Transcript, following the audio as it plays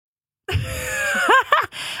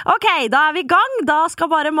Ok, da vi I gang. Da skal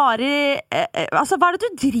bare Mari altså, hva det du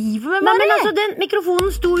driver med, Mari? Nei, men altså, den mikrofonen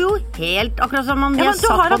sto jo helt akkurat som om jeg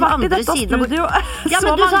satt på den andre siden. Studio, ja,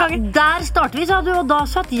 men du sa, der starter vi, sa du, og da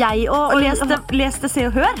satt jeg og leste Se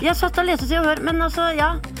og Hør. Jeg satt og leste Se og Hør, men altså,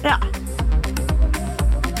 ja.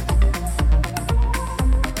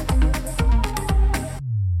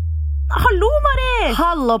 Hallo, Mari!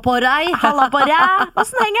 Hallo på deg. Halla på deg.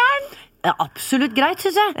 Hvordan henger den? Ja, absolutt greit,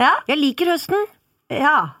 synes jeg. Ja? Jeg liker høsten.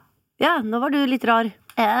 Ja, nå var du litt rar.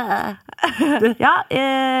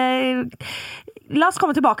 La oss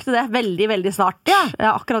komme tilbake til det veldig, veldig snart.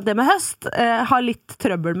 Akkurat det med høst har litt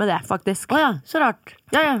trøbbel med det, faktisk. Åja, så rart.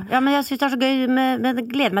 Ja, men jeg synes det så gøy med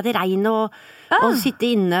gleder meg til regn og sitte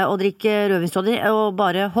inne og drikke rødvinstoddy og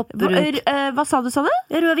bare hoppe rundt. Hva sa du?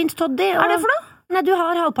 Rødvinstoddy. Hva det for noe? Nei, du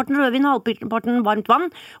har halvparten rødvin, halvparten varmt vann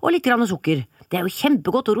og litt grann sukker. Det jo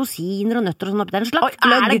kjempegodt, og rosiner og nøtter og sånn oppi der. En slags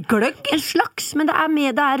gløgg. Det gløgg? En slags, men det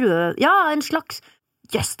rød. Ja, en slags.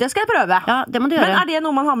 Yes, det skal jeg prøve. Ja, det må du gjøre. Men det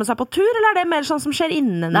noe man har med seg på tur, eller det mer sånn som skjer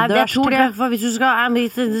innendørs? Nei, jeg tror det, for hvis du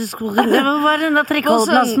skal det må være den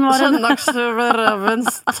trekkeholdeplassen var en søndagstur ved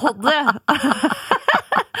rødvinstoddy.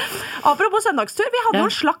 Apropos søndagstur, vi hadde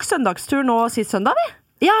jo en slags søndagstur nå sist søndag, vi.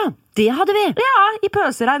 Ja, det hadde vi. Ja, I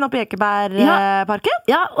pøseregn oppe I Ekebergparken.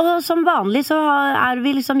 Ja, og som vanlig så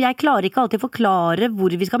vi liksom, jeg klarer ikke alltid å forklare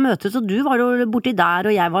hvor vi skal møtes, og du var jo borti der,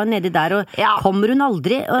 og jeg var nedi der, og kommer hun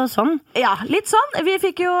aldri, og sånn. Ja, litt sånn. Vi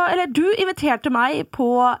fikk jo, eller du inviterte meg på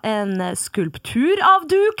en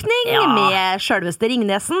skulpturavdukning med selveste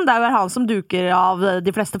Ringnesen. Det jo han som duker av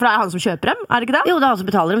de fleste, for det han som kjøper dem, det ikke det? Jo, det han som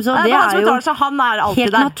betaler dem, så det han som betaler, så han alltid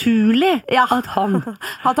helt der. Naturlig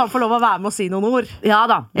at han får lov å være med å si noen ord. Ja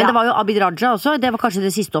da, men det var jo Abid Raja også. Det var kanskje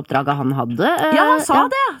det siste oppdraget han hadde. Ja, han sa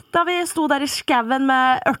det. Da vi sto der I skaven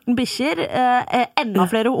med 18 bikkjer, enda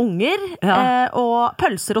flere unger, og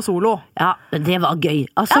pølser og solo. Ja, det var gøy.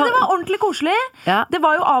 Altså, ja, det var ordentlig koselig. Ja. Det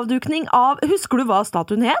var jo avdukning av, husker du hva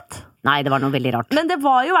statuen het? Nei, det var noe veldig rart. Men det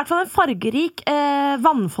var jo I hvert fall en fargerik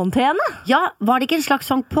vannfontene. Ja, var det ikke en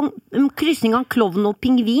slags sånn kryssning av klovn og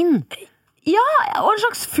pingvin? Ja, og en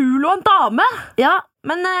slags fugl og en dame. Ja,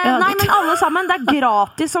 men alle sammen, det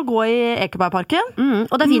gratis å gå I Ekebergparken.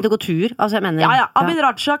 Og det fint å gå tur, altså jeg mener. Ja, Abid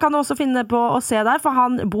Raja kan du også finne på å se der, for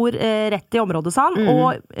han bor rett I området sann,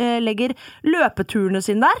 og legger løpeturene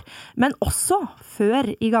sine der, men også før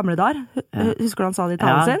I gamle dager, husker du han sa det I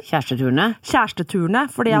talen sin? Kjæresteturene,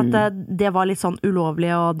 fordi at det var litt sånn ulovlig,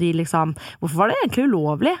 og de liksom, hvorfor var det egentlig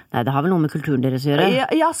ulovlig? Nei, det har vel noe med kulturen deres å gjøre.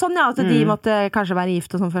 Ja, sånn at de måtte kanskje være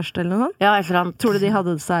gift og sånn først, eller noe sånt. Ja, et eller annet. Tror du de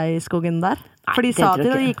hadde seg I skogen der? For de sa at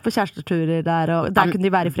de gikk på kjæresteturer der, og der kunne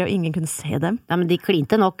de være I fred, og ingen kunne se dem. Ja, men de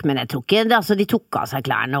klinte nok, men jeg tror ikke, altså, de tok av seg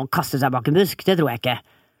klærne og kastet seg bak en busk, det tror jeg ikke.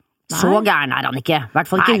 Nei. Så gæren han ikke, I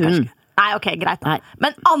hvert fall ikke hun. Nei, ok, greit. Nei.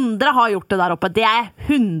 Men andre har gjort det der oppe, det jeg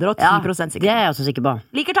 110% sikker på. Det jeg også sikker på.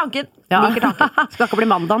 Liker tanken. Skal ikke bli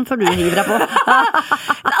mandagen før du hiver deg på.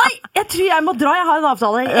 Nei, jeg tror jeg må dra, jeg har en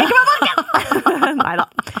avtale. Ikke med marken! Neida.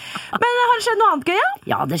 Men har det skjedd noe annet gøy, ja?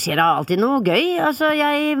 Ja, det skjer alltid noe gøy. Altså,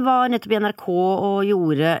 jeg var nettopp I NRK og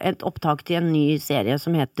gjorde et opptak til en ny serie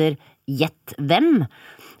som heter Gjett hvem?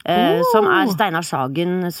 Som Steinar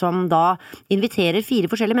Sagen som da inviterer 4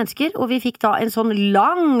 forskjellige mennesker, og vi fikk da en sånn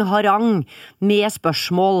lang harang med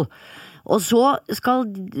spørsmål. Og så skal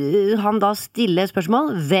han da stille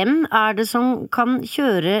spørsmål. Hvem det som kan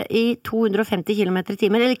kjøre I 250 km I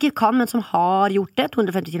timen? Eller ikke kan, men som har gjort det,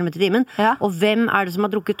 250 km I timen. Ja. Og hvem det som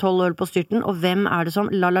har drukket 12 øl på styrten? Og hvem det som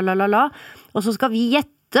la. Og så skal vi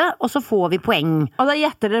gjette, og så får vi poeng. Og da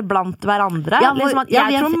gjetter dere blant hverandre? Ja, liksom at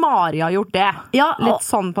jeg tror Mari har gjort det. Ja, litt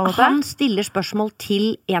sånn på en måte. Han stiller spørsmål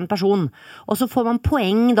til en person. Og så får man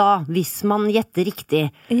poeng da, hvis man gjetter riktig.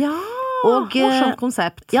 Ja, morsomt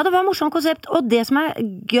konsept. Ja, det var morsomt konsept. Og det som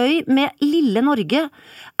gøy med lille Norge,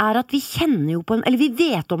 at vi kjenner jo på eller vi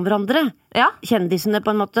vet om hverandre. Ja. Kjendisene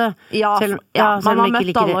på en måte. Ja, man har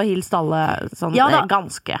møtt alle og hilst alle sånn,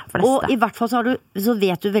 ganske fleste. Og I hvert fall så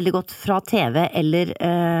vet du veldig godt fra TV eller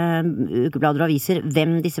ukeblader og aviser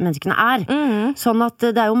hvem disse menneskene Sånn at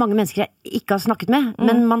det jo mange mennesker jeg ikke har snakket med,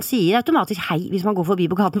 men man sier automatisk hei hvis man går forbi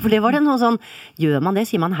på gaten, for det var det noe sånn, gjør man det,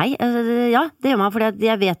 sier man hei? Ja, det gjør man, for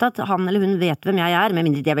jeg vet at han eller hun vet hvem jeg med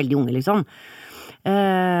mindre de veldig unge liksom.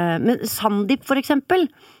 Men Sandeep for eksempel,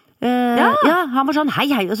 han var sånn hei,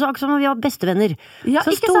 og så akkurat som vi var bestevenner.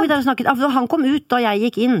 Så stod vi der og snakket. Han kom ut da jeg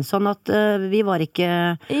gikk inn, sånn at vi var ikke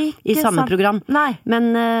I samme program. Nei.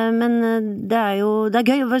 Men det jo det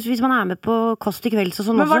gøy hvis man med på Kost I kvelds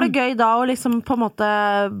og sånn. Men var det gøy da å liksom på en måte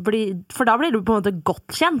for da blir du på en måte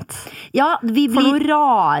godt kjent? Ja, for noen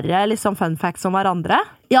rare liksom fun facts om hverandre?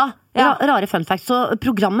 Ja, rare fun facts. Så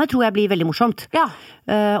programmet tror jeg blir veldig morsomt. Ja.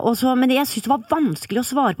 Men jeg synes det var vanskelig å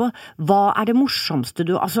svare på hva det morsomste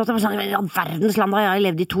du Altså, det var sånn, ja, verdens land har jeg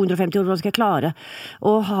levd i 250 år, hva skal jeg klare?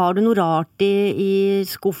 Og har du noe rart i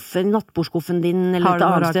skuffen, nattbordskuffen din? Eller Har du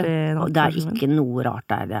noe rart i nattbordskuffen? Det ikke noe rart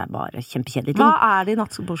der, det bare kjempekjedelige ting. Hva det i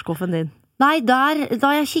nattbordskuffen din? Nei, da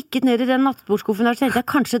jeg kikket ned i den nattbordskuffen der, så tenkte jeg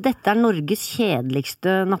kanskje dette Norges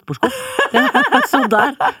kjedeligste nattbordskuff. Så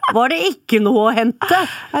der var det ikke noe å hente.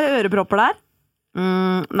 Det ørepropper der?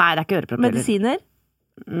 Nei, det ikke ørepropper. Medisiner?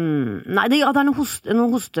 Nei, det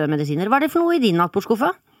noen hostemedisiner. Hva det for noe i din nattbordskuffe?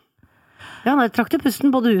 Ja, jeg trakk til pusten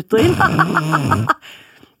både ut og inn.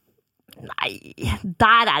 Nei,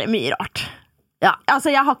 der det mye rart. Ja. Altså,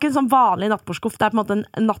 jeg har ikke en sånn vanlig nattbordskuff. Det på en måte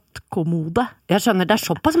en nattkommode. Jeg skjønner, det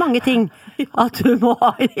såpass mange ting at du må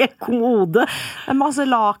ha i en kommode. Det masse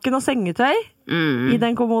laken og sengetøy i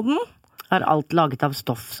den kommoden. Alt laget av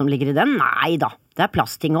stoff som ligger i den? Nei da, det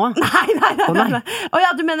plastting også. Nei.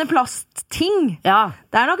 Åja, du mener plastting? Ja.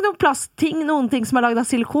 Det nok noen plastting, noen ting som laget av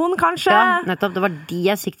silikon, kanskje? Ja, nettopp, det var de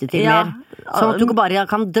jeg siktet til mer. Sånn at du bare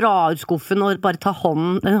kan dra ut skuffen og bare ta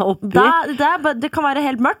hånden oppi. Det kan være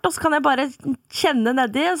helt mørkt, og så kan jeg bare kjenne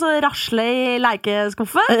nedi, og så rasle i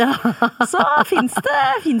lekeskuffen. Ja. Så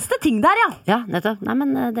finnes det ting der, ja. Ja, nettopp. Nei, men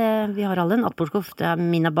vi har alle en nattbordskuff.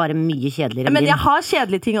 Min bare mye kjedeligere enn din. Men jeg har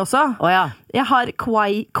kjedelige ting også. Ja. Jeg har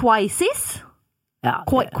quasis. Ja,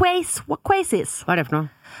 quasis. Hva det for noe?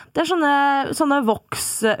 Det sånne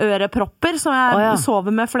voksørepropper som jeg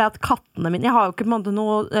sover med fordi at kattene mine Jeg har jo ikke på en måte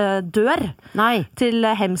noe dør til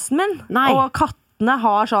hemsen min. Nei. Og kattene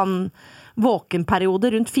har sånn våkenperiode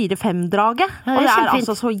rundt 4-5-draget. Ja, og det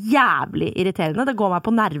altså så jævlig irriterende. Det går meg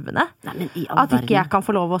på nervene. At ikke jeg kan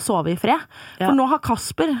få lov å sove i fred. For nå har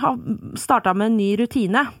Kasper startet med en ny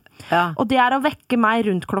rutine. Ja. Og det å vekke meg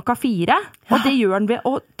rundt 4:00. Og det gjør han ved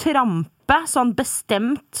å trampe sånn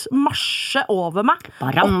bestemt marsje over meg.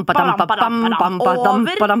 Over, fram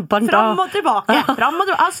og tilbake.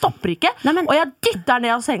 Han stopper ikke. Og jeg dytter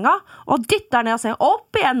ned av senga, opp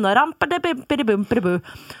igjen og ramper.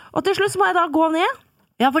 Og til slutt så må jeg da gå ned.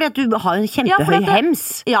 Ja, fordi at du har en kjempehøy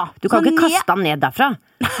hems. Ja, du kan ikke kaste ham ned derfra.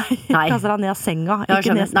 Nei, jeg kaster han ned av senga,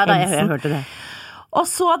 ikke ned av hemsen. Jeg hørte det. Og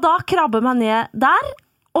så da krabber meg ned der,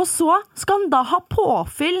 og så skal han da ha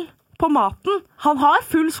påfyll på maten. Han har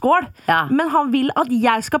full skål, men han vil at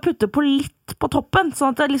jeg skal putte på litt på toppen, sånn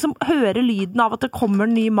at jeg liksom hører lyden av at det kommer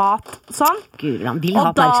ny mat, sånn. Gud, han vil ha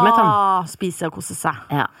oppmerksomhet, han. Og da spiser jeg og koser seg.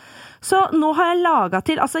 Ja. Så nå har jeg laget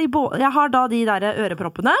til, altså jeg har da de der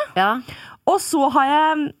øreproppene, og så har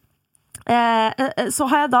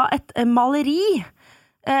jeg da et maleri,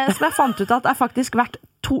 som jeg fant ut at faktisk verdt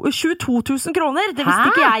 22 000 kroner. Det visste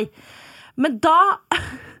ikke jeg. Men da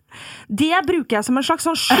det bruker jeg som en slags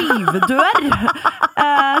sånn skyvedør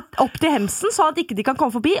opp til hemsen, så at ikke de kan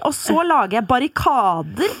komme forbi. Og så lager jeg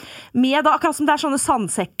barrikader med da, akkurat som det sånne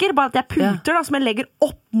sandsekker, bare at jeg puter da, som jeg legger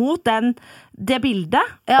opp mot det bildet.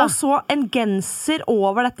 Og så en genser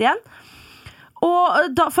over dette igjen. Og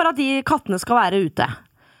da, for at de kattene skal være ute.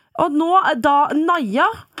 Og nå da Naja,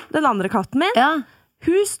 den andre katten min,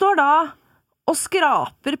 hun står da og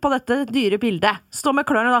skraper på dette dyre bildet. Står med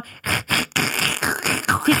klørne da.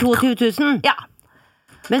 Til 22 000? Ja.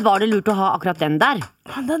 Men var det lurt å ha akkurat den der?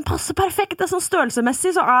 Den passer perfekt. Det sånn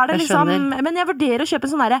størrelsesmessig så det liksom. Men jeg vurderer å kjøpe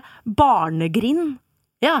en sånn der barnegrind.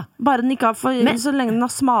 Ja. Bare den ikke har så lenge den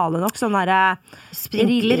har smale nok, sånn der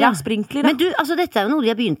sprinkler, sprinkler. Men du, altså dette jo noe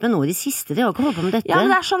de har begynt med nå i de siste. De har ikke holdt på med dette. Ja,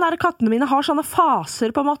 men det sånn der kattene mine har sånne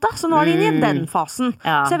faser på en måte. Så nå er de inne i den fasen.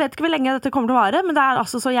 Så jeg vet ikke hvor lenge dette kommer til å vare, men det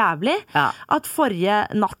altså så jævlig at forrige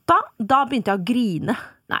natta, da begynte jeg å grine.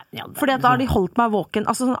 Fordi at da har de holdt meg våken,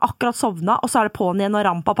 altså sånn akkurat sovna, og så det på'n igjen og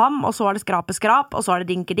rampapam, og så det skrap, og så det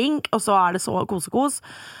dinkedink, og så det så kose-kos.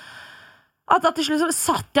 At til slutt så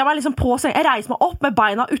satt jeg meg liksom på sengen. Jeg reiste meg opp med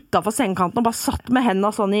beina utenfor sengekanten og bare satt med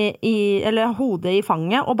hendene sånn eller hodet i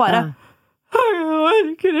fanget og bare jeg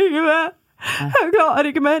orker ikke mer. Jeg klarer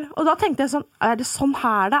ikke mer. Og da tenkte jeg sånn, det sånn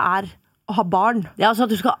her det å ha barn? Ja, så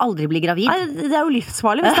at du skal aldri bli gravid? Nei, det jo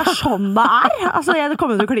livsfarlig hvis det sånn det Altså, det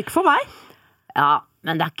kommer til å klikke for meg. Ja,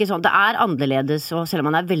 men det ikke sånn. Det annerledes, og selv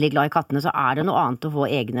om man veldig glad i kattene, så det noe annet å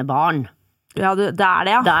få egne barn. Ja, det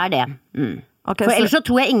det, ja. Det det. Okay, for ellers så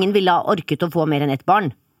tror jeg ingen ville ha orket å få mer enn ett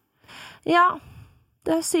barn. Ja,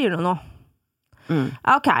 det sier du nå.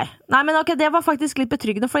 Ok. Nei, men ok, det var faktisk litt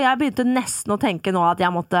betryggende, for jeg begynte nesten å tenke nå at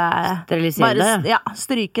jeg måtte sterilisere det? Ja,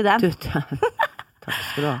 stryke den. Takk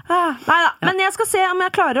skal du ha. Neida, men jeg skal se om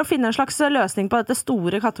jeg klarer å finne en slags løsning på dette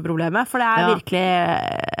store katteproblemet, for det virkelig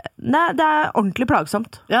det ordentlig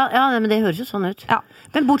plagsomt. Ja, men det høres jo sånn ut. Ja.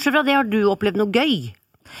 Men bortsett fra det, har du opplevd noe gøy?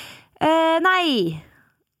 Nei.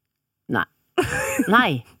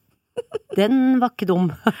 Nei. Den var ikke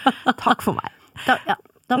dum. Takk for meg.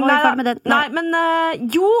 Da var vi ferdig med den. Nei, men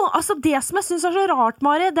jo, altså det som jeg synes så rart,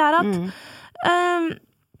 Mari, det at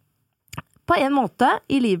på en måte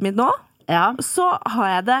i livet mitt nå, så har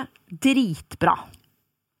jeg det dritbra.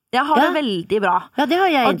 Jeg har det veldig bra. Ja, det har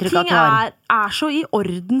jeg inntrykk av at du har. Og ting er så i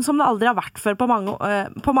orden som det aldri har vært før på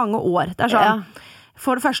mange år. Det sånn,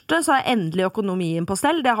 for det første så er endelig økonomien på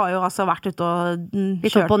stell. Det har jo altså vært ute og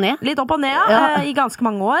litt opp og ned. Litt opp og ned, i ganske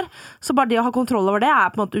mange år. Så bare det å ha kontroll over det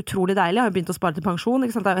på en måte utrolig deilig. Jeg har jo begynt å spare til pensjon,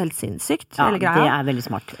 ikke sant? Det jo helt sinnssykt. Ja, det veldig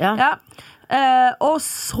smart. Ja. Og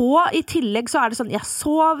så i tillegg så det sånn, jeg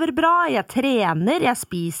sover bra, jeg trener, jeg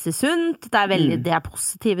spiser sunt, det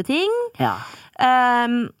positive ting. Ja.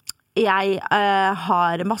 Jeg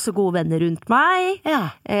har masse gode venner rundt meg.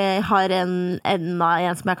 Jeg har en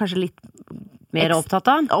som jeg kanskje litt mer opptatt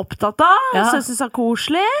av, så jeg synes det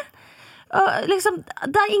koselig. Liksom,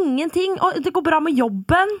 det ingenting, og det går bra med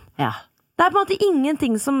jobben. Det på en måte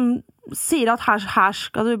ingenting som sier at her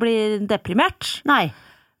skal du bli deprimert. Nei.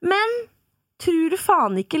 Men tror du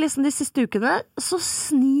faen ikke liksom de siste ukene så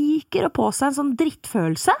sniker det på seg en sånn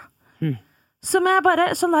drittfølelse som jeg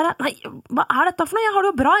bare sånn der, nei, hva dette for noe? Jeg har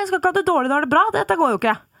det jo bra, jeg skal ikke ha det dårlig når det bra, dette går jo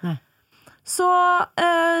ikke. Nei. Så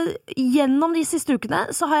gjennom de siste ukene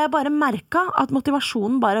så har jeg bare merket at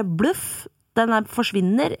motivasjonen bare bluff, den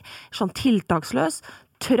forsvinner, sånn tiltaksløs,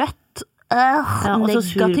 trøtt,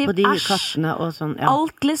 negativ, kattene og sånn,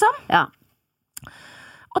 alt liksom.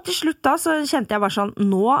 Og til slutt da så kjente jeg bare sånn,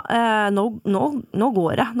 nå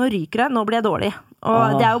går det, nå ryker det, nå blir jeg dårlig.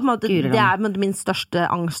 Og det jo på en måte, det min største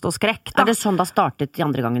angst og skrekk da. Det sånn det startet de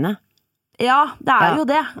andre gangene? Ja, det jo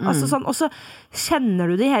det. Altså sånn, og så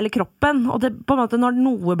kjenner du det i hele kroppen, og det, på en måte, når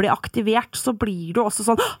noe blir aktivert, så blir du også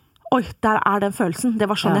sånn, oi, der den følelsen. Det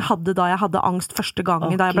var sånn jeg hadde da jeg hadde angst første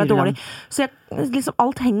gangen, da jeg ble dårlig. Så liksom,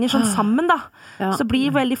 alt henger sånn sammen da. Så blir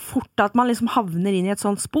det veldig fort at man liksom havner inn i et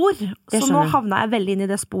sånt spor. Så nå havnet jeg veldig inn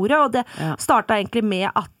i det sporet, og det startet egentlig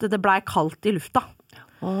med at det ble kaldt i lufta.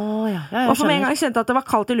 Og for en gang jeg kjente at det var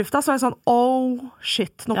kaldt i lufta, så var jeg sånn, oh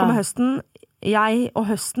shit, nå kommer høsten. Jeg og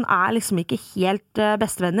høsten liksom ikke helt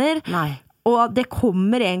bestevenner. Nei. Og det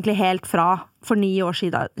kommer egentlig helt fra for 9 år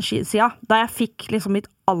siden, da jeg fikk liksom mitt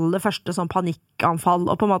aller første sånn panikkanfall,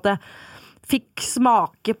 og på en måte fikk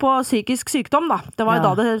smake på psykisk sykdom da. Det var jo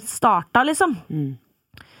da det startet liksom.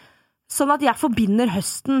 Sånn at jeg forbinder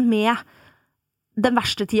høsten med den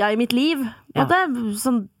verste tida i mitt liv. Og det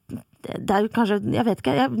sånn, det jo kanskje, jeg vet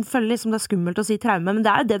ikke, jeg føler liksom det skummelt å si traume, men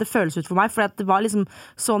det jo det føles ut for meg, for det var liksom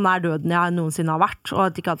så nær døden jeg noensinne har vært, og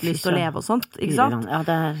at jeg ikke hadde lyst til å leve og sånt, ikke sant? Ja,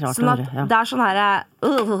 det rart sånn at det sånn her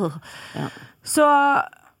så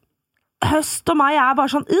høst og meg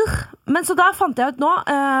bare sånn men så da fant jeg ut nå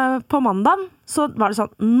på mandagen, så var det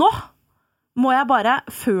sånn, nå må jeg bare,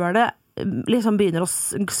 før det liksom begynner å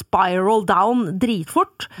spiral down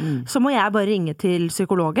dritfort, så må jeg bare ringe til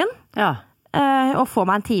psykologen og få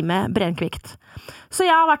meg en time brenkvikt. Så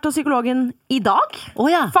jeg har vært hos psykologen i dag,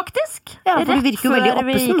 faktisk. Ja, for du virker jo veldig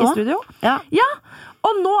oppesen nå. Ja,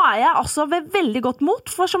 og nå jeg altså ved veldig godt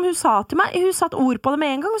mot, for som hun sa til meg, hun satt ord på det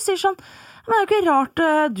med en gang, og sier sånn, men det jo ikke rart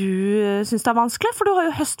du synes det vanskelig, for du har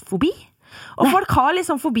jo høstfobi. Og folk har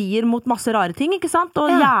liksom fobier mot masse rare ting, ikke sant?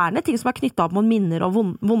 Og gjerne ting som knyttet opp mot minner og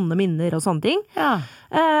vonde minner og sånne ting.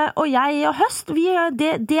 Og jeg og høst,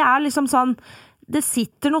 det liksom sånn, det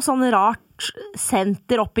sitter noe sånn rart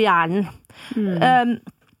senter opp i hjernen.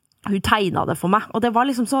 Hun tegnet det for meg, og det var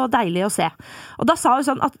liksom så deilig å se. Og da sa hun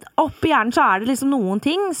sånn at opp i hjernen så det liksom noen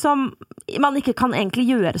ting som man ikke kan egentlig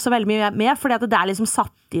gjøre så veldig mye med, fordi at det liksom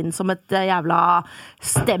satt inn som et jævla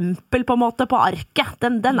stempel på en måte på arket.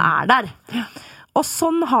 Den der. Og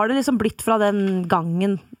sånn har det liksom blitt fra den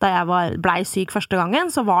gangen da jeg ble syk første gangen,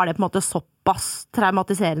 så var det på en måte såpass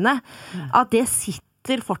traumatiserende at det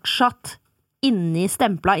sitter fortsatt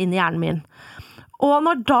stempla inn i hjernen min. Og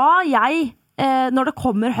når det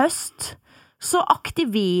kommer høst, så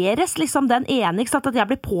aktiveres liksom den ene, ikke sant, at jeg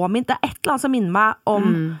blir påminnet, det et eller annet som minner meg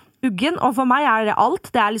om uggen, og for meg det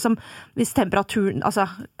alt, det liksom, hvis temperaturen, altså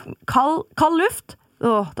kald luft,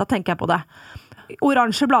 da tenker jeg på det.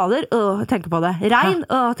 Oransje blader, tenker på det. Regn,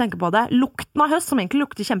 tenker på det. Lukten av høst, som egentlig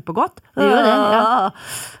lukter kjempegodt. Det gjør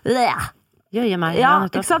det, Gjør meg,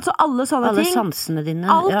 ikke sant? Så alle sånne ting. Alle sansene dine.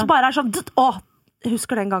 Alt bare sånn, jeg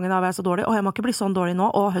husker den gangen da var jeg så dårlig, jeg må ikke bli sånn dårlig nå,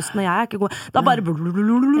 høsten og jeg ikke god. Da bare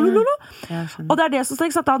og det det som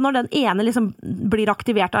ikke sant, da når den ene liksom blir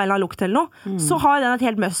aktivert av en eller annen lukt eller noe, så har den et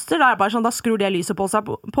helt mønster, det bare sånn, da skrur det lyset på seg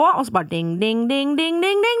på, og så bare ding, ding, ding, ding,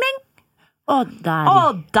 ding, ding, ding. Og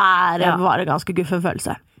der var det ganske guffen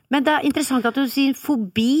følelse. Men det interessant at du sier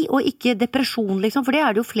fobi og ikke depresjon, liksom, for det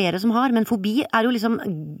det jo flere som har, men fobi jo liksom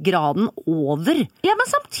graden over. Ja, men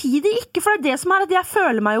samtidig ikke, for det som at jeg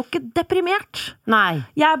føler meg jo ikke deprimert. Nei.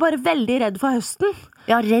 Jeg bare veldig redd for høsten.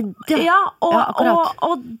 Ja, redd. Ja,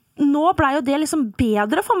 og nå ble jo det liksom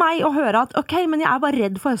bedre for meg å høre at ok, men jeg bare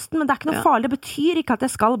redd for høsten, men det ikke noe farlig, det betyr ikke at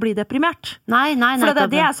jeg skal bli deprimert. Nei. For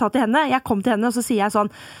det det jeg sa til henne, jeg kom til henne og så sier jeg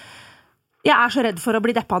sånn, jeg så redd for å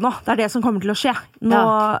bli deppa nå, det det som kommer til å skje nå,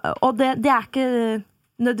 og det ikke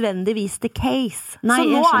nødvendigvis the case. Nei, så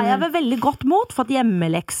nå jeg ved veldig godt mot, fått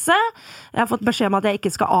hjemmelekse, jeg har fått beskjed om at jeg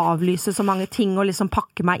ikke skal avlyse så mange ting og liksom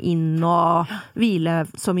pakke meg inn og hvile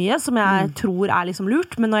så mye, som jeg tror liksom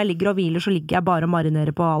lurt, men når jeg ligger og hviler så ligger jeg bare og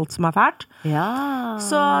marinerer på alt som fælt. Ja.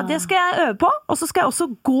 Så det skal jeg øve på, og så skal jeg også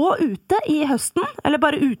gå ute i høsten, eller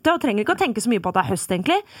bare ute, og trenger ikke å tenke så mye på at det høst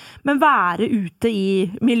egentlig, men være ute i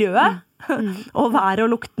miljøet, og være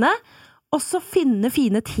og luktene, og så finne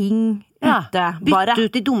fine ting ute. Bytte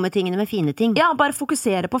ut de dumme tingene med fine ting. Ja, bare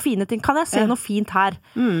fokusere på fine ting. Kan jeg se noe fint her?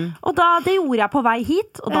 Og det gjorde jeg på vei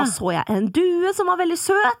hit, og da så jeg en due som var veldig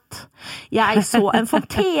søt. Jeg så en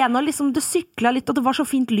fontene, og liksom det syklet litt, og det var så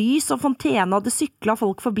fint lys, og fontene, og det syklet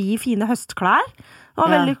folk forbi i fine høstklær. Det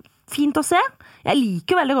var veldig fint å se. Jeg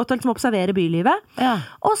liker veldig godt å liksom observere bylivet.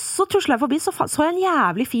 Og så tuslet jeg forbi, så jeg en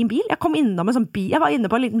jævlig fin bil. Jeg kom innom en sånn bil, jeg var inne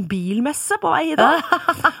på en liten bilmesse på vei hit da.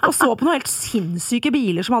 Og så på noen helt sinnssyke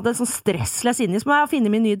biler som hadde en sånn stressless inni, som jeg har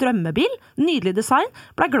funnet min nye drømmebil. Nydelig design.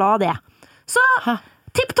 Ble glad av det. Så,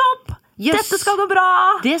 tipp-topp! Dette skal gå bra!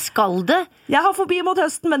 Det skal det. Jeg har forbi mot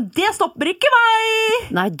høsten, men det stopper ikke meg!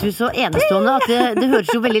 Nei, du så enestående at det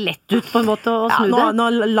høres jo veldig lett ut på en måte å snu det. Nå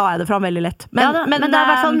la jeg det fram veldig lett. Men det i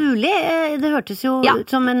hvert fall mulig. Det hørtes jo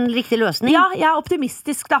ut som en riktig løsning. Ja, jeg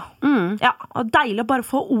optimistisk da. Ja, og deilig å bare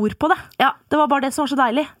få ord på det. Ja. Det var bare det som var så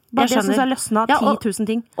deilig. Bare det som jeg løsnet 10 000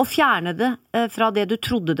 ting. Og fjerne det fra det du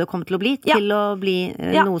trodde det kom til å bli, til å bli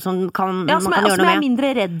noe som man kan gjøre noe med. Som jeg mindre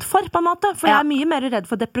redd for, på en måte. For jeg mye mer redd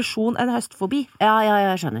for depresjon enn høstfobi. Ja,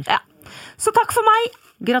 jeg skjønner. Ja. Så takk for meg!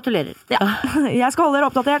 Gratulerer. Ja. Jeg skal holde dere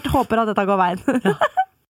oppdatert. Håper at dette går veien.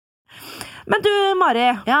 Men du, Mari.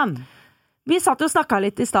 Ja. Vi satt jo og snakket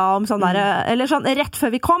litt i sted om sånn der, eller sånn, rett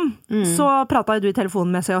før vi kom, så pratet jo du i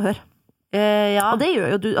telefonen med Se og Hør. Og det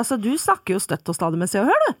gjør jo du, altså du snakker jo støtt og stadig med Se og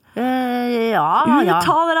Hør, du.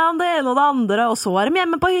 Uttaler deg om det ene og det andre, og så de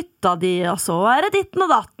hjemme på hytta di, og så det ditten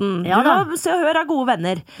og datten. Du og Se og Hør gode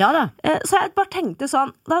venner. Ja da. Så jeg bare tenkte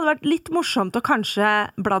sånn, det hadde vært litt morsomt å kanskje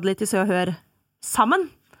bladde litt i Se og Hør sammen.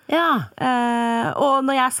 Ja. Og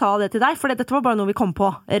når jeg sa det til deg, for dette var bare noe vi kom på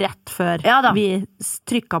rett før vi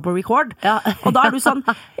trykket på record, og da du sånn,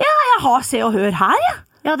 jeg har Se og Hør her, ja.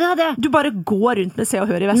 Ja, det hadde jeg. Du bare går rundt med Se og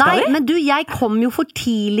Hør i veska di? Nei, men du, jeg kom jo for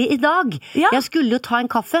tidlig i dag. Jeg skulle jo ta en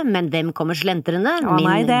kaffe, men hvem kommer slentrende?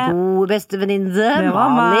 Min gode bestevenninne,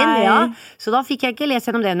 Malin. Så da fikk jeg ikke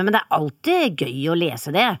lese gjennom det, men det alltid gøy å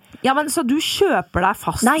lese det. Ja, men så du kjøper deg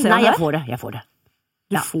fast Se og Hør? Nei, jeg får det.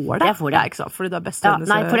 Du får det? Jeg får det. Ja, ikke sant, fordi du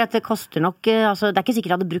bestevenninne. Nei, fordi at det koster nok, altså, det ikke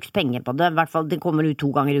sikkert jeg hadde brukt penger på det, i hvert fall det kommer ut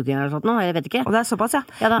 2 ganger i uken eller sånt nå, jeg vet ikke. Og det såpass,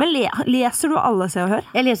 men leser du alle Se og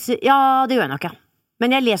Hør? Jeg leser, det gjør jeg nok,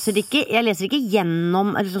 Men jeg leser ikke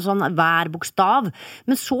gjennom liksom sånn, hver bokstav.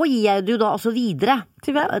 Men så gir jeg det jo da også videre.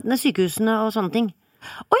 Til hvem? Sykehusene og sånne ting.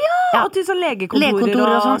 Og til sånn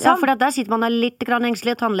legekontorer og sånn. Ja, for der sitter man litt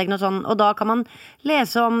engstelig, tannlegen og sånn, og da kan man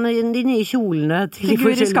lese om de nye kjolene til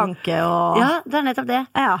Guri Skanke og... Ja, det nettopp det.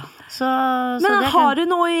 Ja. Men har du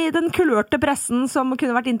noe i den kulørte pressen som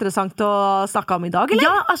kunne vært interessant å snakke om i dag, eller?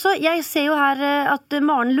 Ja, altså, jeg ser jo her at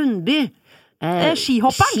Maren Lundby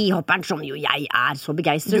skihopperen som jo jeg så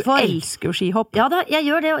begeistret for. Du elsker jo skihopp. Ja da, jeg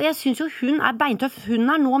gjør det, og jeg synes jo hun beintøff. Hun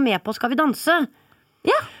nå med på Skal vi danse.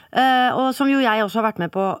 Ja. Og som jo jeg også har vært med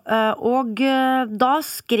på. Og da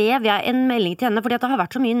skrev jeg en melding til henne, fordi at det har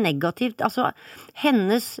vært så mye negativt. Altså,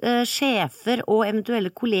 hennes sjefer og eventuelle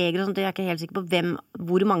kolleger og sånt, jeg ikke helt sikker på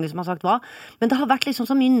hvor mange som har sagt hva, men det har vært liksom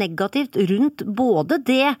så mye negativt rundt både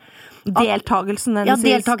det deltagelsen hennes.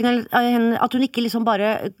 Ja, at hun ikke liksom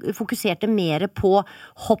bare fokuserte mer på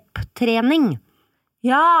hopptrening.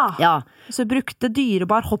 Ja. Så brukte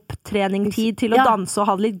dyrebar hopptreningtid til å danse og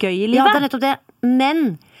ha det litt gøy i livet. Ja, det nettopp det.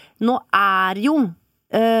 Men nå jo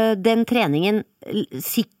den treningen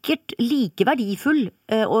sikkert like verdifull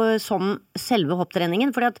som selve hopptreningen,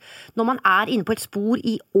 fordi at når man inne på et spor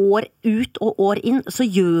i år ut og år inn, så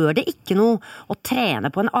gjør det ikke noe å trene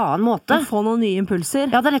på en annen måte. Å få noen nye impulser.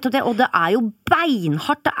 Ja, det nettopp det, og det jo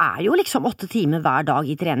beinhardt. Det jo liksom 8 timer hver dag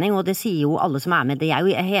i trening, og det sier jo alle som med. Det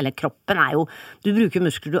jo, hele kroppen jo, du bruker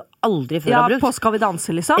muskler du aldri før har brukt. Ja, på Skal vi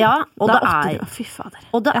danse, liksom? Ja, og fy fader.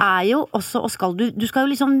 Og det jo også, og du skal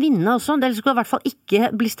jo liksom vinne også, det skal i hvert fall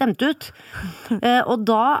ikke bli stemt ut. Og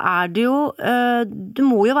da det jo, du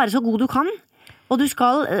må jo være så god du kan. Og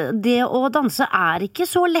det å danse ikke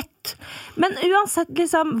så lett. Men uansett,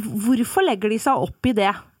 liksom, hvorfor legger de seg opp i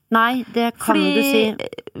det? Nei, det kan du si.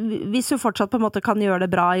 Hvis hun fortsatt på en måte kan gjøre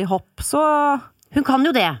det bra i hopp, så... Hun kan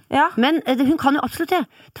jo det, ja. Men hun kan jo absolutt det.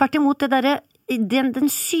 Tvert imot det derre den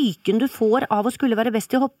syken du får av å skulle være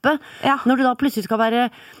best i å hoppe, ja. Når du da plutselig skal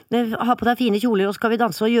ha på deg fine kjoler og skal vi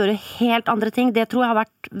danse og gjøre helt andre ting, det tror jeg har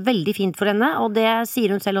vært veldig fint for henne, og det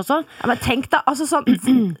sier hun selv også. Ja, men tenk da, altså sånn,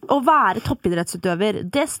 å være toppidrettsutøver,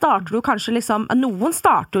 det starter du kanskje liksom, noen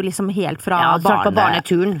starter jo liksom helt fra på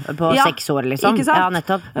barneturen på 6 år liksom. Ikke sant? Ja,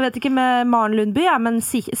 nettopp. Jeg vet ikke med Maren Lundby, ja, men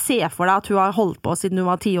se for deg at hun har holdt på siden hun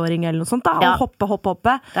var 10-åring eller noe sånt da, og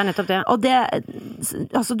hoppe. Det nettopp det. Og det,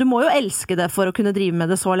 altså du må jo elske det for å kunne drive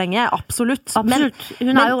med det så lenge, absolutt. Men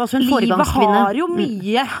hun jo også en foregangskvinne. Livet har jo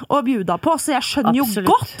mye å bjuda på, så jeg skjønner jo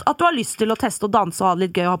godt at du har lyst til å teste og danse og ha det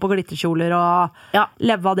litt gøy og ha på glitterkjoler og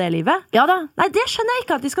leve av det livet. Ja da. Nei, det skjønner jeg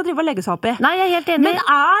ikke at de skal drive og legge seg opp i. Nei, jeg helt enig.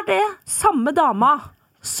 Men det samme dama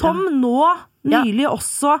som nå nylig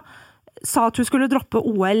også sa at hun skulle droppe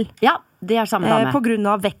OL? Ja, det samme dame. På grunn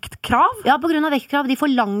av vektkrav? Ja, på grunn av vektkrav. De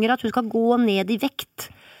forlanger at hun skal gå ned i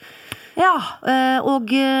vekt. Ja.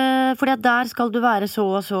 Og fordi at der skal du være så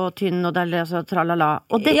og så tynn og der, altså, tralala.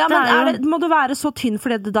 Og dette ja, men må du være så tynn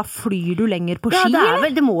fordi da flyr du lenger på ski? Ja,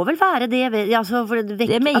 det må vel være det. Altså,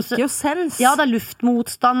 det make jo sense. Ja, det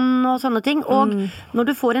luftmotstand og sånne ting. Og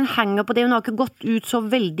når du får en hanger på det, hun har ikke gått ut så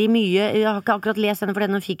veldig mye. Jeg har ikke akkurat lest henne, for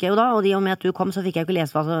den fikk jeg jo da. Og i og med at du kom, så fikk jeg ikke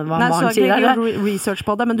lese hva Maren sier. Nei, så har jeg ikke research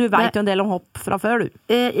på det, men du vet jo en del om hopp fra før, du.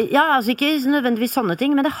 Ja, altså ikke nødvendigvis sånne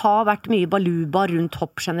ting, men det har vært mye baluba rundt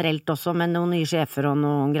hopp generelt også. Med noen nye sjefer og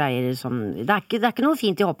noen greier som det er ikke noe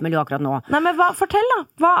fint i hoppmiljø akkurat nå. Nei, men fortell da.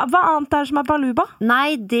 Hva annet som baluba?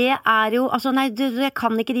 Nei, det jo altså, nei, jeg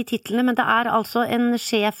kan ikke de titlene, men det altså en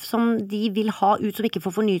sjef som de vil ha ut som ikke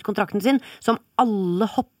får fornyet kontrakten sin, som alle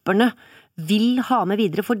hopperne vil ha med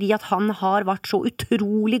videre fordi at han har vært så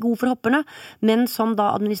utrolig god for hopperne, men som da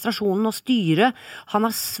administrasjonen og styret, han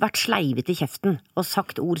har vært sleivet i kjeften og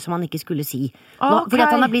sagt ord som han ikke skulle si. Fordi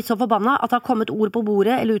at han har blitt så forbanna at det har kommet ord på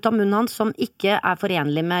bordet eller ut av munnen hans som ikke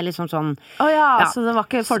forenlig med liksom sånn så det var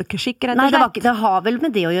ikke folkeskikk rett og slett? Nei, det har vel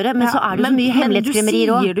med det å gjøre, men så det så mye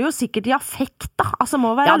hemmelighetskremmerier også. Men du sier det jo sikkert i affekt da, altså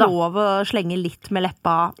må være lov å slenge litt med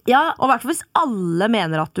leppa, og i hvert fall hvis alle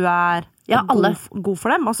mener at du god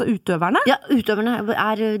for dem, altså utøverne? Ja, utøverne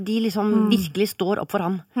de liksom virkelig står opp for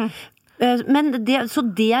han. Men så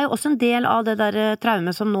det jo også en del av det der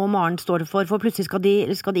traumet som nå Maren står for plutselig skal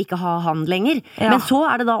de ikke ha han lenger. Ja. Men så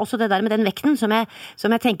det da også det der med den vekten som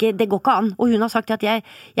jeg tenker, det går ikke an. Og hun har sagt at jeg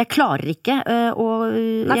klarer ikke,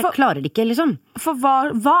 jeg klarer ikke liksom. For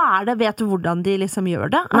hva det, vet du hvordan de liksom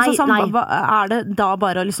gjør det? Altså, nei. Det da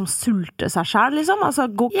bare å liksom sulte seg selv, liksom? Altså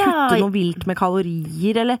gå og kutte noe vilt med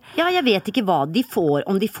kalorier, eller? Ja, jeg vet ikke hva de får,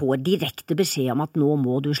 om de får direkte beskjed om at nå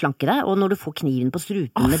må du slanke deg, og når du får kniven på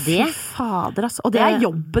strupen med det. Fader, altså. Og det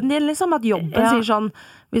jobben din, liksom. At jobben sier sånn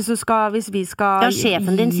hvis vi skal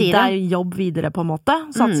gi deg jobb videre på en måte,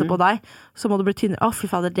 satse på deg, så må du bli tynnere. Fy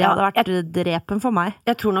fader, det hadde vært drepen for meg.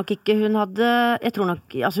 Jeg tror nok ikke hun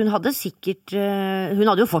hadde sikkert hun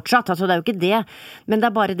hadde jo fortsatt, altså det jo ikke det, men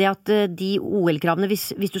det bare det at de OL-kravene,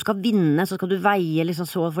 hvis du skal vinne, så skal du veie liksom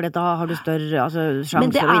så, for da har du større sjans for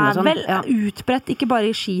å vinne sånn. Men det vel utbredt, ikke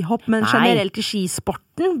bare i skihopp, men generelt i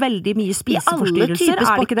skisporten, veldig mye spiseforstyrrelser,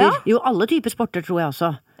 det ikke det? Jo, alle typer sporter tror jeg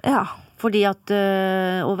også. Ja. Fordi at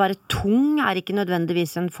å være tung ikke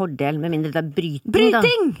nødvendigvis en fordel, med mindre det bryting.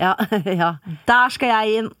 Bryting! Ja. Der skal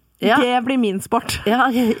jeg inn. Ja. Det blir min sport.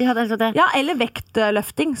 Ja, det så det. Ja, eller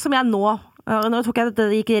vektløfting, som jeg nå tok jeg det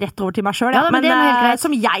gikk rett over til meg selv, men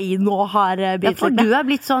som jeg nå har begynt med. For du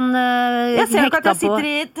blitt sånn jeg ser jo ikke at jeg sitter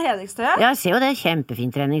i treningstøy. Jeg ser jo det,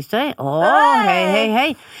 kjempefint treningstøy. Hei.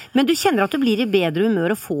 Men du kjenner at du blir i bedre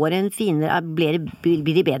humør og får en finere,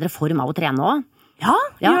 blir i bedre form av å trene også? Ja,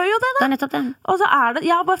 gjør jo det da. Det nettopp det. Og så det,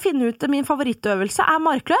 jeg har bare funnet ut min favorittøvelse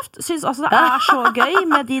markløft. Synes altså det så gøy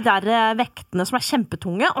med de der vektene som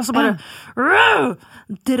kjempetunge, og så bare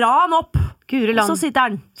dra den opp. Gureland. Og så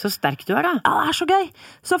sitter den. Så sterk du da. Ja, det så gøy.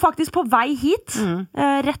 Så faktisk på vei hit,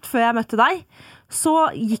 rett før jeg møtte deg,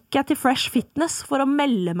 så gikk jeg til Fresh Fitness for å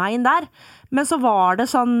melde meg inn der. Men så var det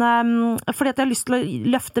sånn, fordi at jeg har lyst til å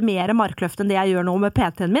løfte mer markløft enn det jeg gjør nå med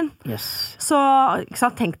PT-en min. Yes. Så, ikke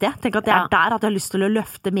sant, tenk at jeg der, at jeg har lyst til å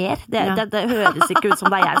løfte mer. Det høres ikke ut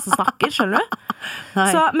som det jeg som snakker, skjønner du?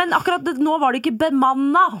 Så, men akkurat nå var det ikke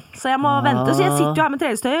bemannet, så jeg må vente. Så jeg sitter jo her med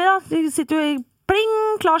treningstøy, jeg sitter jo pling,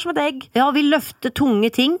 klar som et egg. Ja, vi løfter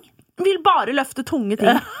tunge ting. Vil bare løfte tunge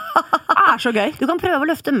ting. Det så gøy. Du kan prøve å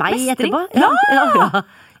løfte meg etterpå. Ja!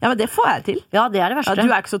 Ja, men det får jeg til. Ja, det er det verste. Ja, du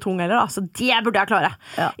er ikke så tung heller, da, så det burde jeg klare.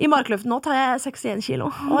 I markløften nå tar jeg 61 kilo.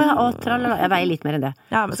 Jeg veier litt mer enn det.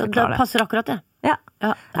 Ja, men så det passer akkurat det. Ja,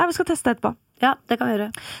 vi skal teste etterpå. Ja, det kan vi gjøre.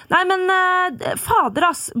 Nei, men fader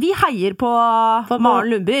ass, vi heier på Maren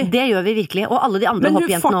Lundby. Det gjør vi virkelig, og alle de andre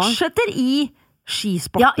hoppjentene også. Men hun fortsetter i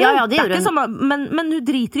skisporten. Ja, det gjør hun. Sånn, men hun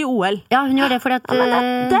driter i OL. Ja, hun gjør det fordi at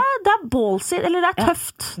det er ballsy, eller det er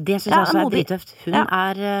tøft. Det synes jeg også er drittøft. Hun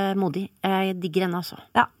er modig. Jeg digger henne altså.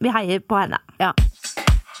 Ja, vi heier på henne. Ja.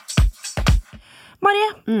 Marie,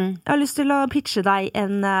 jeg har lyst til å pitche deg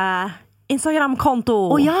en Instagram-konto.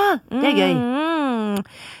 Ja, det er gøy.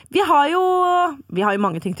 Vi har jo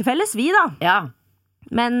mange ting til felles, vi da. Ja.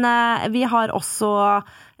 Men vi har også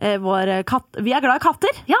vår katt. Vi er glad i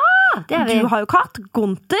katter. Ja, det er vi. Du har jo katt,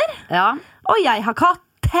 Gunther. Ja. Og jeg har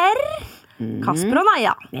katter. Kasper og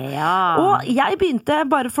Neia. Ja. Og jeg begynte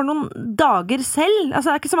bare for noen dager selv, altså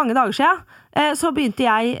det er ikke så mange dager siden, så begynte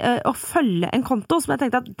jeg å følge en konto som jeg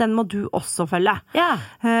tenkte at den må du også følge. Ja.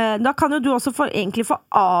 Da kan jo du også egentlig få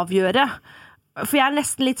avgjøre. For jeg er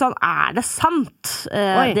nesten litt sånn, er det sant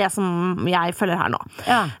det som jeg følger her nå?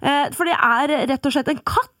 Ja. For det er rett og slett en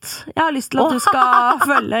katt jeg har lyst til at du skal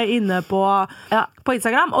følge inne på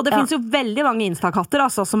Instagram. Og det finnes jo veldig mange Insta-katter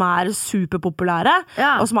altså, som er superpopulære,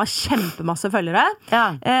 og som har kjempemasse følgere.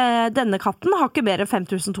 Denne katten har ikke mer enn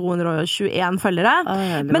 5221 følgere.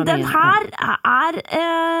 Men den her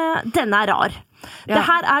den er rar. Det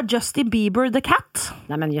her er Justin Bieber the Cat.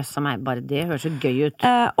 Nei, men jøssa meg, bare det høres så gøy ut.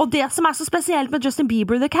 Og det som er så spesielt med Justin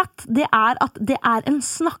Bieber the Cat, det er at det er en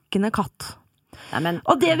snakkende katt. Nei, men,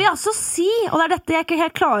 og det vil altså si, og det er dette jeg ikke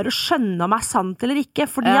helt klarer å skjønne om er sant eller ikke,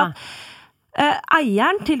 fordi at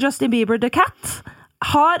eieren til Justin Bieber the Cat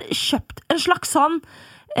har kjøpt en slags sånn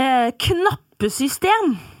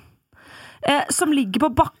knappesystem som ligger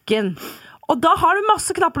på bakken. Og da har du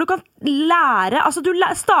masse knapper du kan lære. Altså du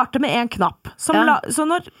starter med en knapp så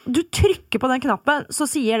når du trykker på den knappen så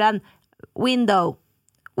sier den window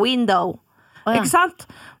ikke sant?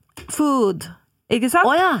 Food, ikke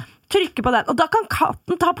sant? Trykke på den, og da kan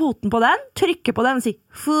katten ta poten på den, trykke på den og si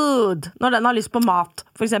food, når den har lyst på mat,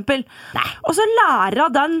 for eksempel. Og så lærer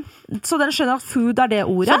den, så den skjønner at food er det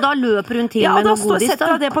ordet. Så da løper hun til med noe godis da? Ja,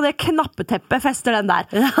 setter hun det på det knappeteppet, fester den der.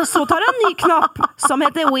 Så tar hun en ny knapp, som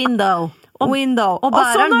heter window. Og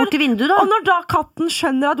bærer den bort til vinduet da. Og når da katten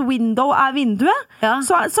skjønner at window er vinduet,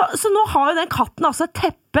 så nå har jo den katten altså et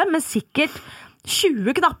teppe med sikkert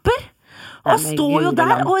 20 knapper. Og står jo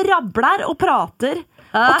der og rabler og prater.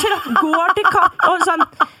 Og går til katten og sånn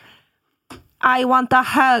I want a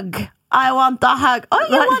hug. I want a hug. Oh,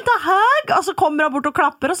 you want a hug? Og så kommer han bort og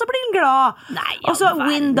klapper, og så blir han glad. Og så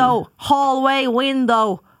window, hallway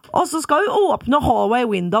window. Og så skal hun åpne hallway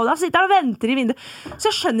window. Da sitter han og venter i vinduet. Så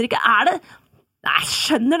jeg skjønner ikke,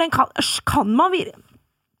 skjønner den katt, kan man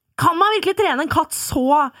virkelig trene en katt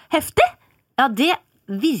så heftig? Ja, det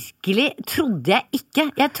virkelig trodde jeg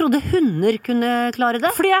ikke. Jeg trodde hunder kunne klare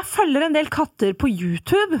det. Fordi jeg følger en del katter på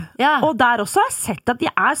YouTube, og der også har jeg sett at de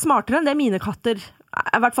er smartere enn det mine katter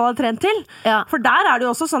i hvert fall er trent til. For der er det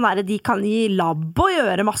jo også sånn der de kan gi labb og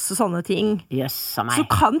gjøre masse sånne ting. Så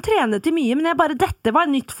kan trene til mye, men dette var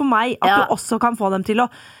nytt for meg, at du også kan få dem til å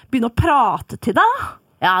begynne å prate til deg.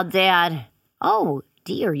 Ja, det er oh,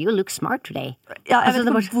 dear, you look smart today. Ja, jeg vet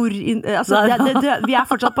ikke hvor vi er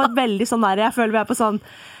fortsatt på et veldig sånn der, jeg føler vi er på sånn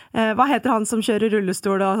hva heter han som kjører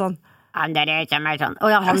rullestol og sånn? Han der som er sånn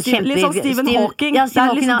litt sånn Stephen Hawking. Det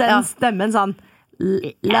er liksom den stemmen sånn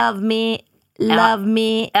love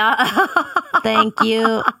me thank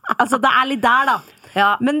you. Altså det er litt der da.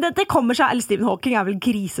 Men det kommer seg, eller Stephen Hawking er vel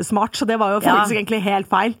grisesmart, så det var jo faktisk egentlig helt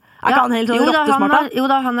feil. Er ikke han helt sånn rottesmart da? Jo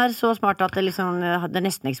da, han er så smart at det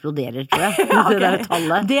nesten eksploderer, tror jeg.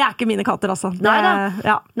 Det er ikke mine katter altså.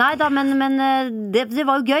 Neida, men det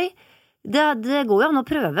var jo gøy. Det går jo an å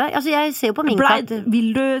prøve. Altså, jeg ser jo på min katt.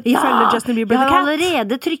 Vil du følge Justin Bieber the Cat? Jeg har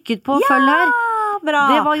allerede trykket på følg her. Bra.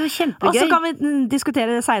 Det var jo kjempegøy. Og så kan vi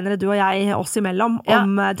diskutere det senere, du og jeg, oss imellom,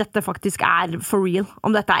 om dette faktisk er for real.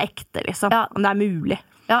 Om dette er ekte, liksom. Om det er mulig.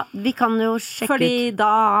 Ja, vi kan jo sjekke Fordi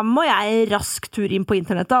da må jeg raskt tur inn på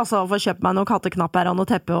internettet, altså, for å kjøpe meg noen katteknapper og noe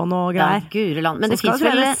teppe og noe greier. Gureland. Men det finnes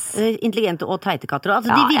vel intelligente og teite katter.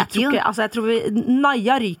 Altså, de virker jo. Jeg tror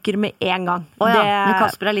Naja ryker med en gang. Men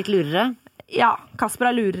Kasper er litt lurere. Ja, Kasper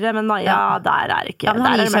er lurere, men Naja, der er ikke. Men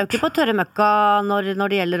han gir seg jo ikke på tørre møkka når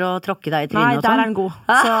det gjelder å tråkke deg i trynet og sånn. Nei, der er han god.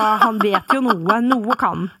 Så han vet jo noe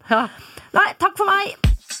kan. Nei, takk for meg.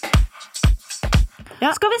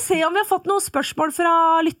 Skal vi se om vi har fått noen spørsmål fra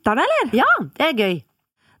lytterne, eller? Ja, det er gøy.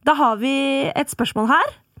 Da har vi et spørsmål her.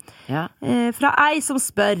 Fra ei som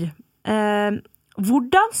spør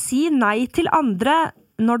hvordan si nei til andre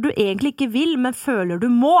når du egentlig ikke vil, men føler du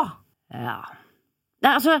må. Ja.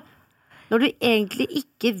 Nei, altså, når du egentlig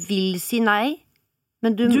ikke vil si nei,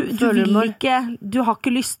 men du føler vil ikke, du har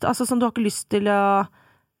ikke lyst, altså sånn, du har ikke lyst til å...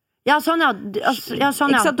 Ja, sånn, ja.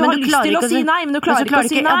 Sånn, ja. Du har lyst til å si nei, men du klarer ikke å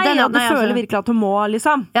si nei, og du føler virkelig at du må,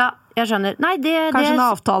 liksom. Ja, jeg skjønner. Nei, Kanskje en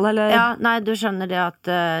avtale, eller... Ja, nei, du skjønner det at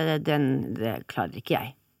det klarer ikke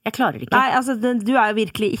jeg. Jeg klarer det ikke. Nei, altså, du er jo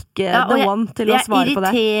virkelig ikke the one til å svare på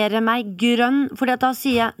det. Jeg irriterer meg grønn, fordi at da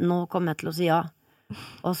sier jeg, nå kommer jeg til å si ja.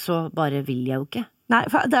 Og så bare vil jeg jo ikke. Nei,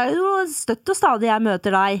 for det er jo støtt og stadig jeg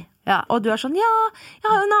møter deg, og du er sånn, ja, jeg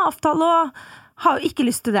har jo en avtale og har jo ikke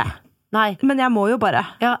lyst til det. Nei. Men jeg må jo bare.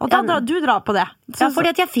 Og da du drar på det. Så, fordi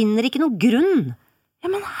at jeg finner ikke noe grunn. Ja,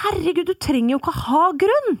 men herregud, du trenger jo ikke å ha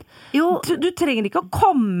grunn. Jo. Du trenger ikke å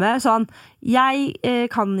komme sånn, jeg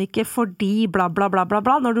kan ikke fordi bla bla bla bla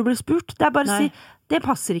bla, når du blir spurt. Det er bare å si, det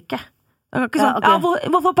passer ikke. Jeg kan ikke sånn,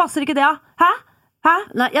 okay. Hvorfor passer ikke det, da? Hæ?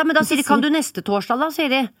 Nei, ja, men da sier de, kan du neste torsdag da,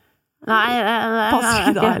 sier de. Nei, passer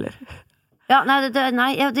ikke da, heller. Ja, nei,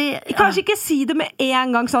 Kanskje ikke si det med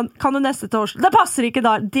en gang sånn, kan du neste torsdag? Det passer ikke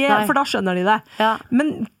da, for da skjønner de det. Ja.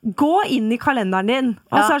 Men gå inn i kalenderen din,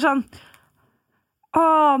 og så er det sånn,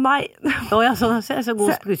 nei. Ja, sånn, så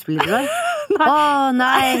god skuespiller du er.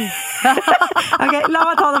 Nei. Ok, la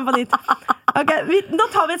meg ta den på nytt. Ok, nå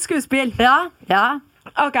tar vi et skuespill. Ja.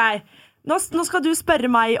 Ok, nå skal du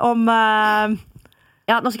spørre meg om...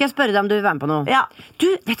 Ja, nå skal jeg spørre deg om du vil være med på noe. Ja. Du,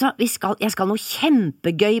 vet du hva, jeg skal noe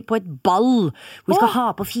kjempegøy på et ball. Vi skal ha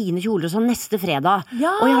på fine kjoler og sånn neste fredag.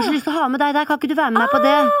 Ja. Og jeg har så lyst til å ha med deg der. Kan ikke du være med meg på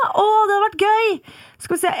det? Det hadde vært gøy.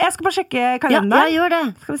 Skal vi se, jeg skal bare sjekke kalenderen. Ja, gjør det.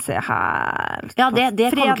 Skal vi se her. Ja, det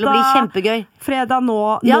kommer til å bli kjempegøy. Fredag nå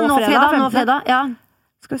fredag, ja.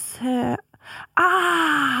 Skal vi se.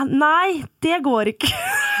 Nei, det går ikke.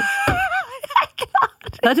 Jeg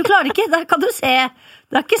klarer. Nei, du klarer ikke. Der kan du se.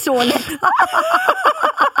 Det er ikke så lett.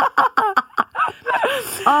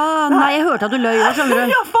 Nei, jeg hørte at du løy. Skjønner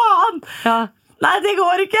du? Ja, faen! Ja. Nei, det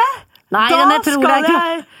går ikke. Nei, jeg tror det ikke.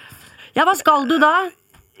 Ja, hva skal du da?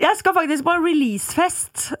 Jeg skal faktisk på en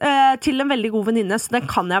releasefest til en veldig god venninne, så den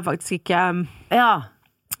kan jeg faktisk ikke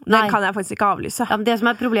kan jeg faktisk ikke avlyse. Ja, men det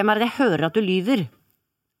som er problemet er at jeg hører at du lyver.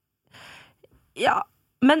 Ja,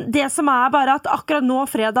 men det som er bare at akkurat nå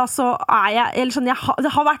fredag så er jeg, eller sånn,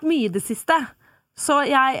 det har vært mye det siste. Så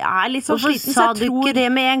jeg er litt sånn sliten. Hvorfor sa du ikke det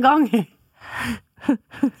med en gang?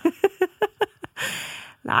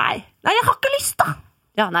 Nei, jeg har ikke lyst da.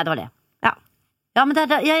 Ja, nei, det var det. Ja, men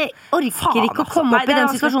jeg orker ikke å komme opp i den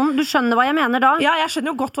situasjonen. Du skjønner hva jeg mener da? Ja, jeg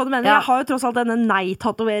skjønner jo godt hva du mener. Jeg har jo tross alt denne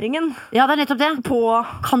nei-tatoveringen. Ja, det er nettopp det.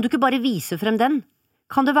 Kan du ikke bare vise frem den?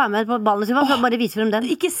 Kan du være med på ballen sin? Bare vise frem den?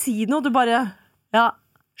 Ikke si noe, du bare... Ja,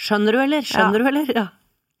 skjønner du eller? Ja.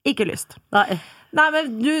 Ikke lyst. Nei,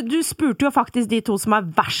 men du spurte jo faktisk de to som er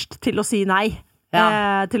verst til å si nei.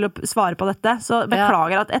 Til å svare på dette. Så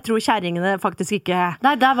beklager at jeg tror kjerringene faktisk ikke...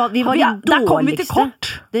 Nei, vi var de dårligste. Der kom vi til kort.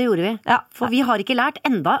 Det gjorde vi. Ja. For vi har ikke lært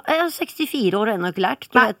enda. Jeg er 64 år og ennå ikke lært.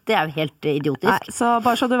 Det er jo helt idiotisk. Nei, så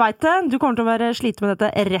bare så du vet det, du kommer til å være sliten med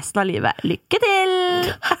dette resten av livet. Lykke til!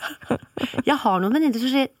 Jeg har noen venninner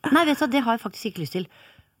som sier, nei, vet du, det har jeg faktisk ikke lyst til.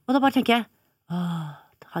 Og da bare tenker jeg,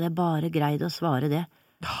 hadde jeg bare greid å svare det.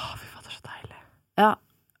 Fy faen, det er så deilig. Ja,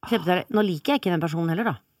 nå liker jeg ikke den personen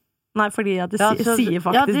heller da. Nei, fordi at det sier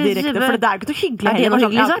faktisk direkte. For det er jo ikke noe hyggelig. Er det noe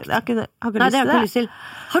hyggelig sagt? Jeg har ikke lyst til det.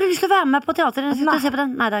 Har du lyst til å være med på teater? Se på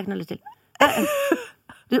den? Nei, det har jeg ikke noe lyst til.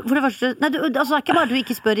 For det første, det er ikke bare du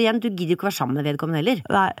ikke spør igjen. Du gidder jo ikke være sammen med vedkommende heller.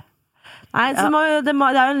 Nei, så det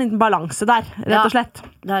er jo en liten balanse der, rett og slett.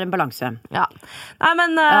 Det er en balanse. Ja. Nei,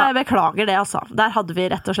 men beklager det, altså. Der hadde vi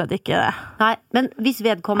rett og slett ikke det. Nei, men hvis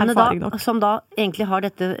vedkommende da, som da egentlig har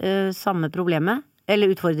dette samme problemet,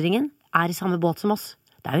 eller utfordringen, er i samme båt som oss.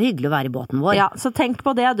 Det er jo hyggelig å være i båten vår. Ja, så tenk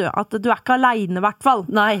på det, du. At du er ikke alene, i hvert fall.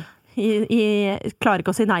 Nei. Klarer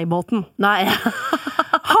ikke å si nei-båten. Nei.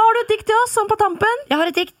 Har du et dikt til oss, sånn på tampen? Jeg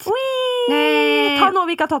har et dikt. Ta noe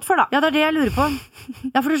vi ikke har tatt før, da. Ja, det er det jeg lurer på.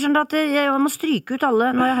 Ja, for du skjønner at jeg må stryke ut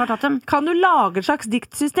alle når jeg har tatt dem. Kan du lage et slags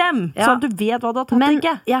diktsystem, sånn at du vet hva du har tatt og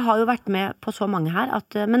ikke? Men jeg har jo vært med på så mange her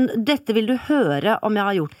men dette vil du høre om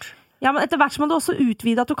jeg har gjort. Ja, men etter hvert så må du også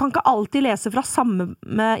utvide at du kan ikke alltid lese fra samme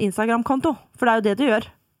Instagram-konto, for det er jo det du gjør.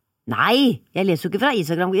 Nei, jeg leser jo ikke fra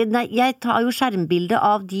Instagram. Nei, jeg tar jo skjermbilde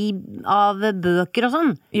av bøker og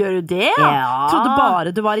sånn. Gjør du det? Ja. Trodde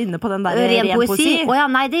bare du var inne på den der ren poesi.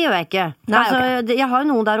 Nei, det gjør jeg ikke. Nei, okay. Jeg har jo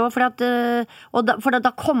noen der også, for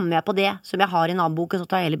da kommer jeg på det som jeg har i en annen bok, og så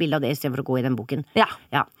tar jeg hele bildet av det i stedet for å gå i den boken. Ja.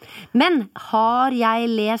 Men har jeg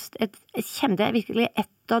lest kjente jeg virkelig et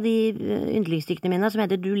av de yndlingsdiktene mine som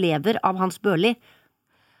heter Du lever av Hans Børli.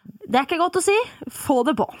 Det er ikke godt å si. Få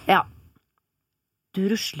det på. Ja. Du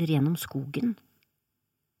rusler gjennom skogen.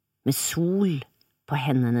 med sol på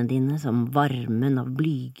hendene dine som varmen av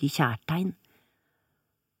blyge kjærtegn.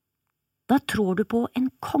 Da trår du på en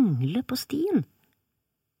kongle på stien.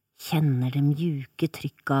 Kjenner det mjuke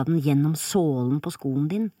trykket av den gjennom sålen på skoen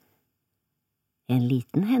din. En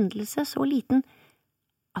liten hendelse, så liten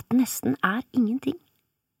at det nesten ingenting.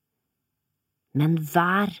 Men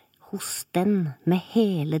vær hos den med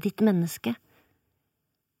hele ditt menneske,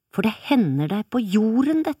 for det hender deg på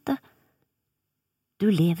jorden dette. Du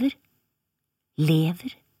lever.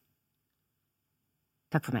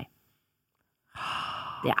 Takk for meg.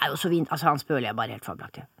 Det jo så fint, altså han spøler jeg bare helt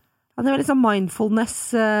fabelaktig. Ja, det var liksom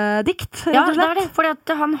mindfulness-dikt, Ja, rett og slett. det fordi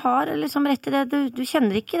at han har liksom rett i det, du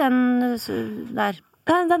kjenner ikke den der.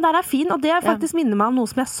 Den der fin, og det faktisk minner meg om noe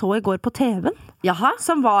som jeg så i går på TV-en. Jaha?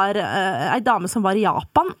 Som var en dame som var i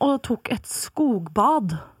Japan og tok et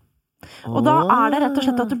skogbad. Og da det rett og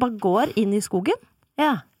slett at du bare går inn i skogen,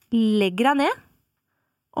 legger deg ned,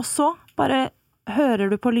 og så bare hører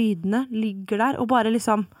du på lydene, ligger der, og bare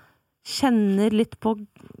liksom kjenner litt på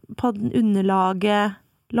underlaget,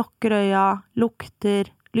 lukker øya, lukter,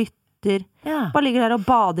 lytter. Bare ligger der og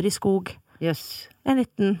bader i skog. En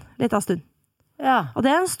liten stund. Og det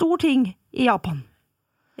en stor ting i Japan.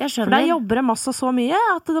 Jeg skjønner. For der jobber de masse så mye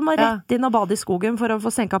at de må rett inn og bade i skogen for å få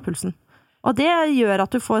senket pulsen. Og det gjør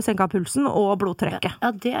at du får senket pulsen og blodtrykket. Ja,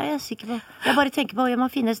 det jeg sikker på. Jeg bare tenker på, jeg må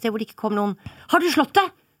finne et sted hvor det ikke kommer noen. Har du slått det?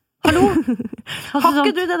 Hallo? Har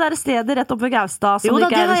ikke du det der stedet rett oppe ved Gaustad som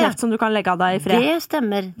ikke en kjeft som du kan legge av deg i fred? Det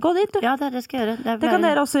stemmer. Gå dit, du. Ja, det skal jeg gjøre. Det kan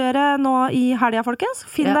dere også gjøre nå i helga, folkens.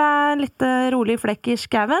 Finn deg en litt rolig flekk i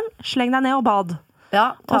skauen, sleng deg ned og bad.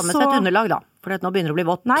 Ja, ta med seg et underlag da, for nå begynner det å bli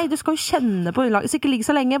vått. Nei, du skal jo kjenne på underlag, så ikke ligge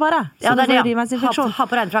så lenge bare. Så ja, det du får urinveisinfeksjon. Ha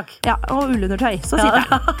på regnfrakk. Ja, og ullundertøy, så sitter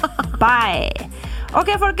jeg. Bye!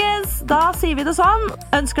 Ok, folkens, da sier vi det sånn.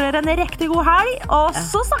 Ønsker dere en riktig god helg, og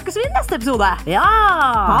så snakkes vi i neste episode. Ja!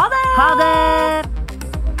 Ha det! Ha det!